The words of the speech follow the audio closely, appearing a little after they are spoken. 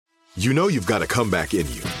You know you've got a comeback in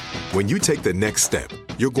you. When you take the next step,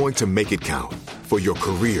 you're going to make it count for your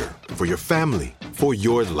career, for your family, for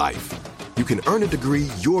your life. You can earn a degree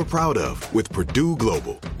you're proud of with Purdue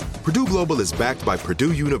Global. Purdue Global is backed by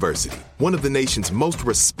Purdue University, one of the nation's most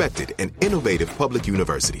respected and innovative public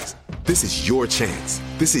universities. This is your chance.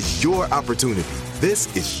 This is your opportunity.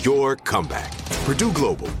 This is your comeback. Purdue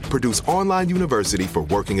Global, Purdue's online university for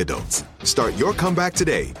working adults. Start your comeback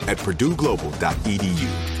today at purdueglobal.edu.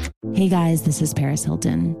 Hey guys, this is Paris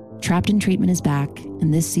Hilton. Trapped in Treatment is back,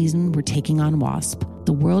 and this season we're taking on WASP,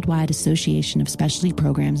 the Worldwide Association of Specialty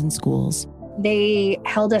Programs in Schools. They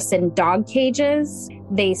held us in dog cages.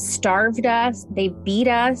 They starved us. They beat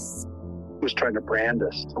us. Was trying to brand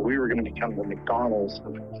us. So we were going to become the McDonald's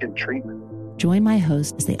of kid treatment. Join my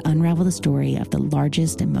hosts as they unravel the story of the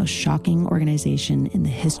largest and most shocking organization in the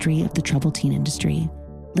history of the troubled teen industry.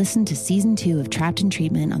 Listen to Season 2 of Trapped in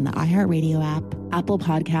Treatment on the iHeartRadio app, Apple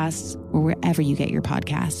Podcasts, or wherever you get your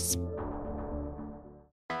podcasts.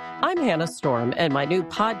 I'm Hannah Storm, and my new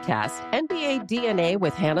podcast, NBA DNA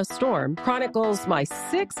with Hannah Storm, chronicles my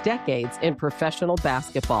 6 decades in professional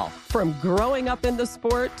basketball. From growing up in the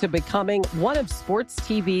sport to becoming one of sports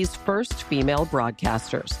TV's first female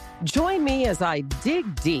broadcasters. Join me as I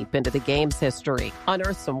dig deep into the game's history,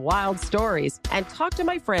 unearth some wild stories, and talk to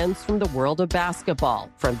my friends from the world of basketball,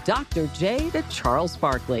 from Dr. J to Charles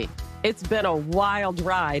Barkley. It's been a wild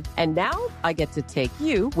ride, and now I get to take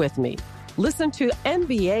you with me. Listen to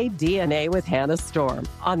NBA DNA with Hannah Storm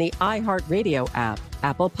on the iHeartRadio app,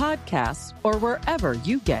 Apple Podcasts, or wherever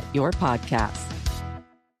you get your podcasts.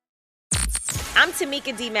 I'm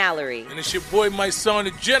Tamika D. Mallory. And it's your boy, my son,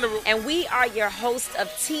 the General. And we are your hosts of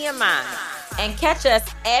TMI. And catch us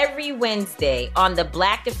every Wednesday on the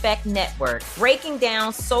Black Effect Network, breaking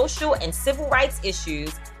down social and civil rights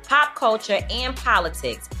issues, pop culture, and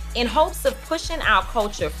politics in hopes of pushing our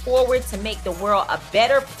culture forward to make the world a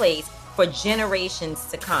better place for generations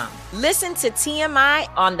to come. Listen to TMI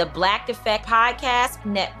on the Black Effect Podcast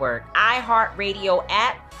Network, iHeartRadio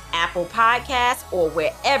app, Apple Podcasts, or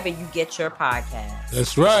wherever you get your podcasts.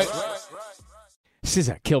 That's right. This is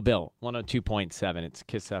a Kill Bill 102.7. It's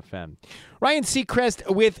Kiss FM. Ryan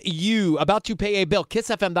Seacrest with you. About to pay a bill.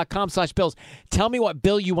 KissFM.com/bills. Tell me what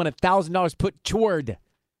bill you want $1,000 put toward,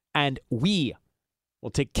 and we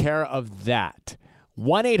will take care of that.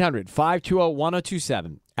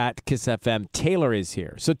 1-800-520-1027 at Kiss FM. Taylor is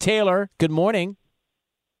here. So, Taylor, good morning.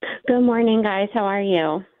 Good morning, guys. How are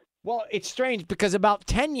you? Well, it's strange because about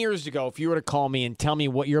 10 years ago, if you were to call me and tell me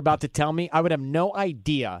what you're about to tell me, I would have no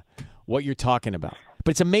idea what you're talking about.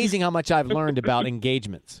 But it's amazing how much I've learned about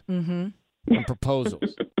engagements and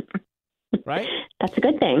proposals. Right? That's a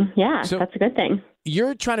good thing. Yeah, So- that's a good thing.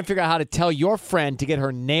 You're trying to figure out how to tell your friend to get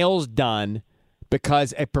her nails done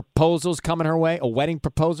because a proposal's coming her way, a wedding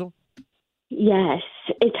proposal? Yes,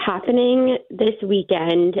 it's happening this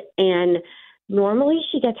weekend, and normally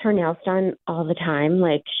she gets her nails done all the time.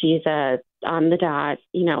 Like, she's a on the dot,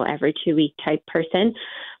 every 2-week type person.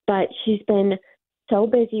 But she's been so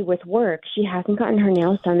busy with work, she hasn't gotten her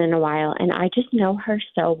nails done in a while, and I just know her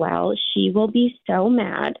so well. She will be so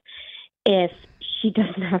mad if she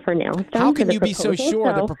doesn't have her nails done. How for can the you be so proposal.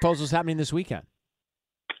 sure the proposal's happening this weekend?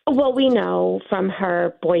 Well, we know from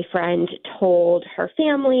her boyfriend told her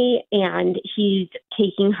family, and he's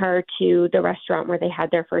taking her to the restaurant where they had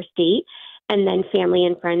their first date, and then family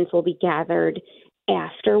and friends will be gathered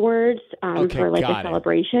afterwards for like a got it.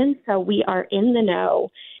 celebration. So we are in the know,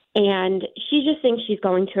 and she just thinks she's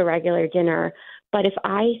going to a regular dinner. But if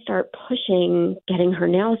I start pushing getting her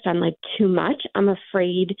nails done like too much, I'm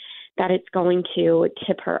afraid that it's going to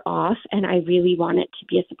tip her off, and I really want it to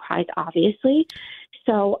be a surprise, obviously.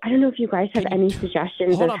 So I don't know if you guys have any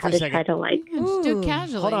suggestions hold of on how for a to try to Just do it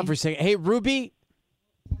casually. Hold on for a second. Hey, Ruby.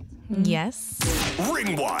 Yes.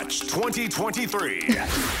 Ring Watch 2023.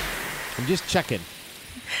 I'm just checking.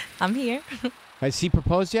 I'm here. Has he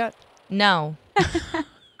proposed yet? No.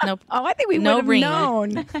 Nope. Oh, I think we No would have ring.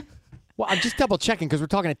 known. Well, I'm just double checking because we're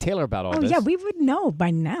talking to Taylor about all Oh, this. yeah, we would know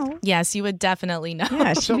by now. Yes, you would definitely know.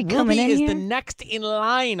 Yeah, she'll So be coming Ruby in is here. the next in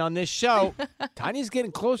line on this show. Tanya's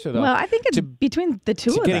getting closer, though. Well, I think it's to- between the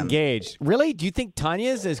two to of get them. engaged. Really? Do you think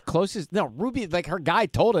Tanya's as close as... No, Ruby, like her guy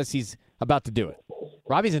told us he's about to do it.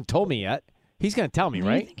 Robbie hasn't told me yet. He's going to tell me, You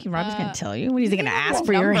right? think Robbie's going to tell you? What is he going to ask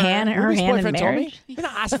for your number. hand, her Ruby's hand in boyfriend told me. marriage? You're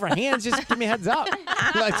not asking for hands. Just give me a heads up.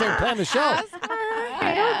 Let's say plan the show.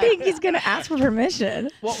 I don't think he's going to ask for permission.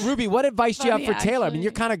 Well, Ruby, what advice do you have Funny, for Taylor? I mean, actually.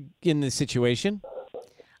 you're kind of in this situation.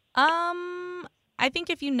 I think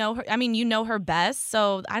if you know her, you know her best.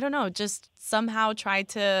 So I don't know, just somehow try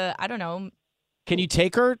to, I don't know. Can you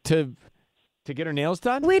take her to To get her nails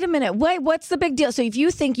done? Wait a minute. What's the big deal? So if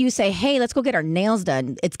you think you say, "Hey, let's go get our nails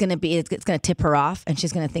done," it's gonna tip her off, and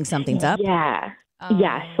she's gonna think something's up. Yeah.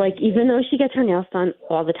 Yes. Like, even though she gets her nails done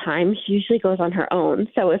all the time, she usually goes on her own.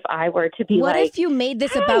 So if I were to be What if you made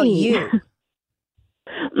this about you?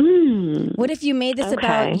 What if you made this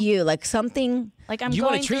about you? Like something. Like I'm You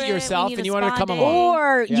going want to treat through it, yourself we need and a you want her to spa come day. along.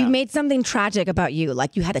 Or Yeah. you made something tragic about you,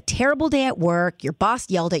 like you had a terrible day at work, your boss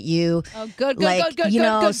yelled at you. Oh, good, like, you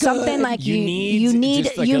know, something like you need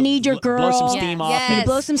just like your girl. blow some steam off. Yes. and You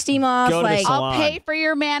blow some steam off, Go to the like salon. I'll pay for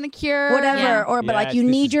your manicure. whatever. Yeah. Or but like Yes, you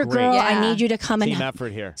this need is your great. girl. I Yeah. need you to come and Team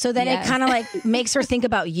effort here. So then Yes. it kind of like makes her think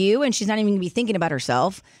about you, and she's not even gonna be thinking about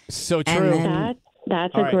herself. So And true. then-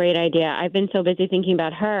 That's All a right. great idea. I've been so busy thinking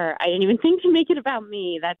about her. I didn't even think to make it about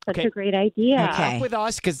me. That's such Okay. a great idea. Okay. Up with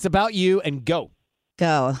us because it's about you and go.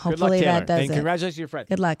 Go. Good luck, Hopefully Taylor. that does and it. congratulations to your friend.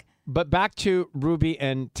 Good luck. But back to Ruby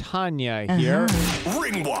and Tanya here.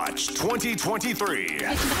 Ring Watch 2023.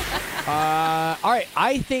 All right.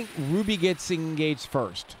 I think Ruby gets engaged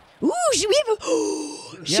first. Ooh, should we have?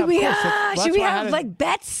 Yeah, Should of we? course. That's Should we why I have had like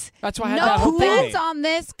bets? That's why I had that No whole bets thing. on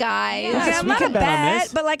this, guys. Yes, Okay, I'm we not a can bet on bet,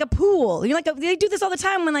 this. but like a pool. You know, like they do this all the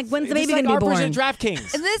time when when's the This baby is like gonna our be born? version of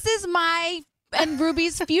DraftKings. This is my and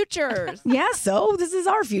Ruby's futures. Yeah, so this is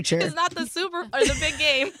our future. It's not the super or the big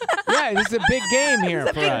game. Yeah, this is a big game here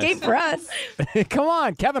It's a for big us. game for us. Come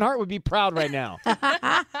on, Kevin Hart would be proud right now.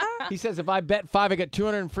 He says, if I bet 5, I get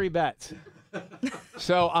 200 in free bets.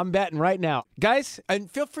 So I'm betting right now. Guys,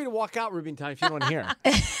 and feel free to walk out, Ruby and Tanya, if you don't want to hear.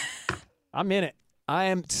 I'm in it.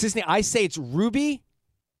 Sisney, I say it's Ruby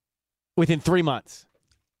within 3 months.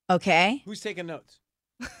 Okay. Who's taking notes?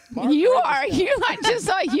 You are. I just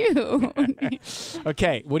saw you.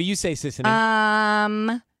 Okay, what do you say, Sisney?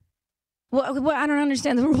 Well, I don't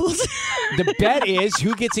understand the rules. The bet is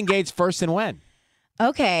who gets engaged first and when.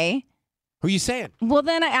 Okay. Who are you saying? Well,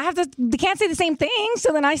 then I have to. They can't say the same thing.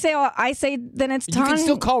 So then I say then it's You Tanya. can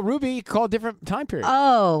still call Ruby. You can call a different time period.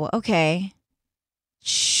 Oh, okay.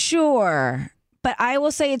 Sure. But I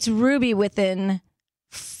will say it's Ruby within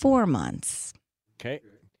 4 months. Okay.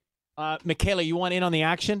 Michaela, you want in on the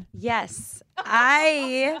action? Yes.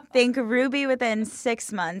 I think Ruby within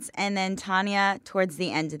 6 months and then Tanya towards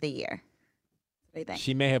the end of the year. What do you think?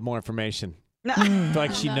 She may have more information. No. I feel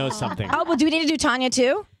like she knows something. Oh, well, do we need to do Tanya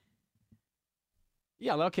too?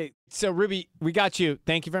 Yeah, okay. So, Ruby, we got you.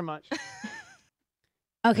 Thank you very much.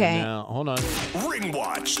 Okay. Now, hold on. Ring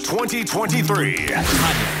Watch 2023.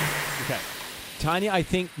 Okay. Tanya, I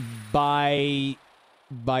think by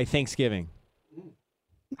Thanksgiving.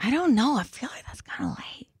 I don't know. I feel like that's kind of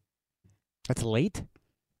late. That's late?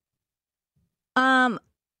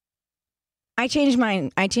 I changed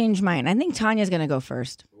mine. I think Tanya's going to go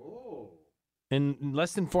first. In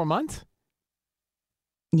less than 4 months?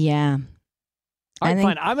 Yeah. All right, I think-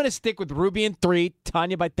 fine. I'm going to stick with Ruby in 3,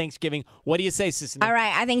 Tanya by Thanksgiving. What do you say, Sissy? All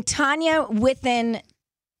right. I think Tanya within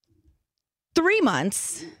 3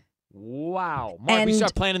 months. Wow. Mark, we And-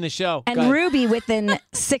 start planning the show. Go And ahead. Ruby within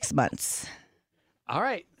 6 months. All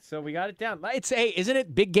right. So we got it down. Hey, isn't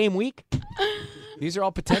it big game week? These are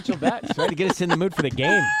all potential bets, right? To get us in the mood for the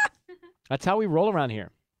game. That's how we roll around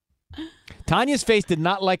here. Tanya's face did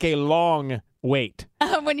not like a long wait.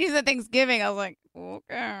 When you said Thanksgiving, I was like,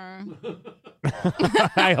 okay.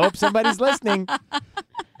 I hope somebody's listening.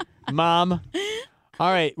 Mom.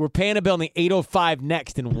 All right, we're paying a bill in the 8:05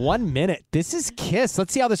 next in 1 minute. This is Kiss.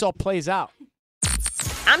 Let's see how this all plays out.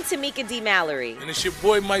 I'm Tamika D. Mallory. And it's your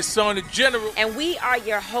boy, my son, the General. And we are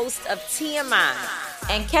your hosts of TMI.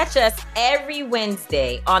 And catch us every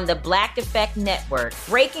Wednesday on the Black Effect Network,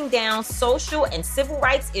 breaking down social and civil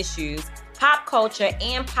rights issues, pop culture,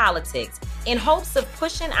 and politics in hopes of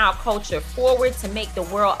pushing our culture forward to make the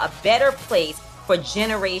world a better place for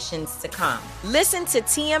generations to come. Listen to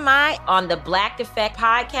TMI on the Black Effect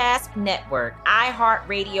Podcast Network,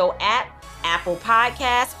 iHeartRadio app, Apple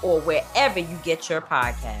Podcasts, or wherever you get your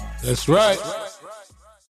podcasts. That's right.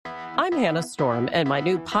 I'm Hannah Storm, and my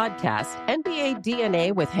new podcast, NBA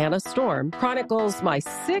DNA with Hannah Storm, chronicles my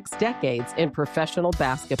 6 decades in professional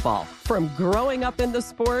basketball. From growing up in the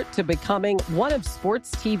sport to becoming one of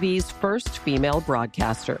sports TV's first female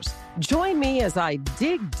broadcasters. Join me as I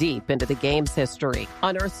dig deep into the game's history,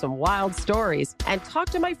 unearth some wild stories, and talk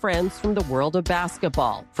to my friends from the world of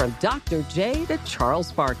basketball, from Dr. J to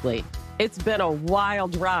Charles Barkley. It's been a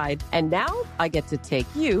wild ride, and now I get to take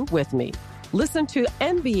you with me. Listen to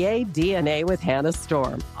NBA DNA with Hannah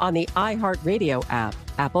Storm on the iHeartRadio app,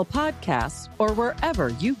 Apple Podcasts, or wherever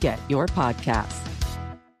you get your podcasts.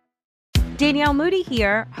 Danielle Moody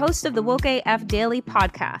here, host of the Woke AF Daily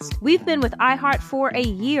podcast. We've been with iHeart for a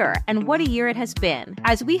year, and what a year it has been.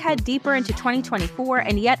 As we head deeper into 2024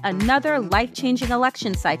 and yet another life-changing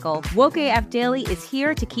election cycle, Woke AF Daily is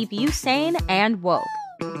here to keep you sane and woke.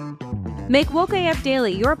 Make Woke AF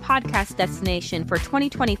Daily your podcast destination for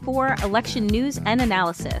 2024 election news and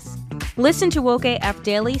analysis. Listen to Woke AF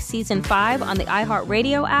Daily Season 5 on the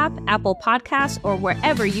iHeartRadio app, Apple Podcasts, or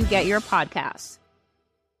wherever you get your podcasts.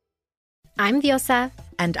 I'm Diosa.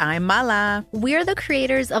 And I'm Mala. We're the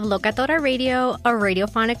creators of Locatora Radio, a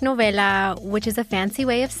radiophonic novela, which is a fancy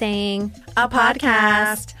way of saying a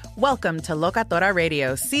podcast. Welcome to Locatora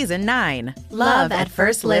Radio Season 9. Love at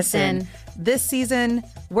First Listen. This season,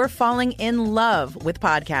 we're falling in love with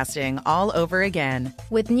podcasting all over again.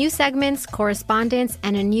 With new segments, correspondence,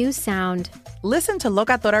 and a new sound. Listen to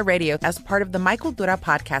Locatora Radio as part of the My Cultura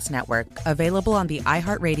Podcast Network, available on the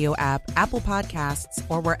iHeartRadio app, Apple Podcasts,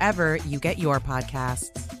 or wherever you get your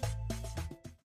podcasts.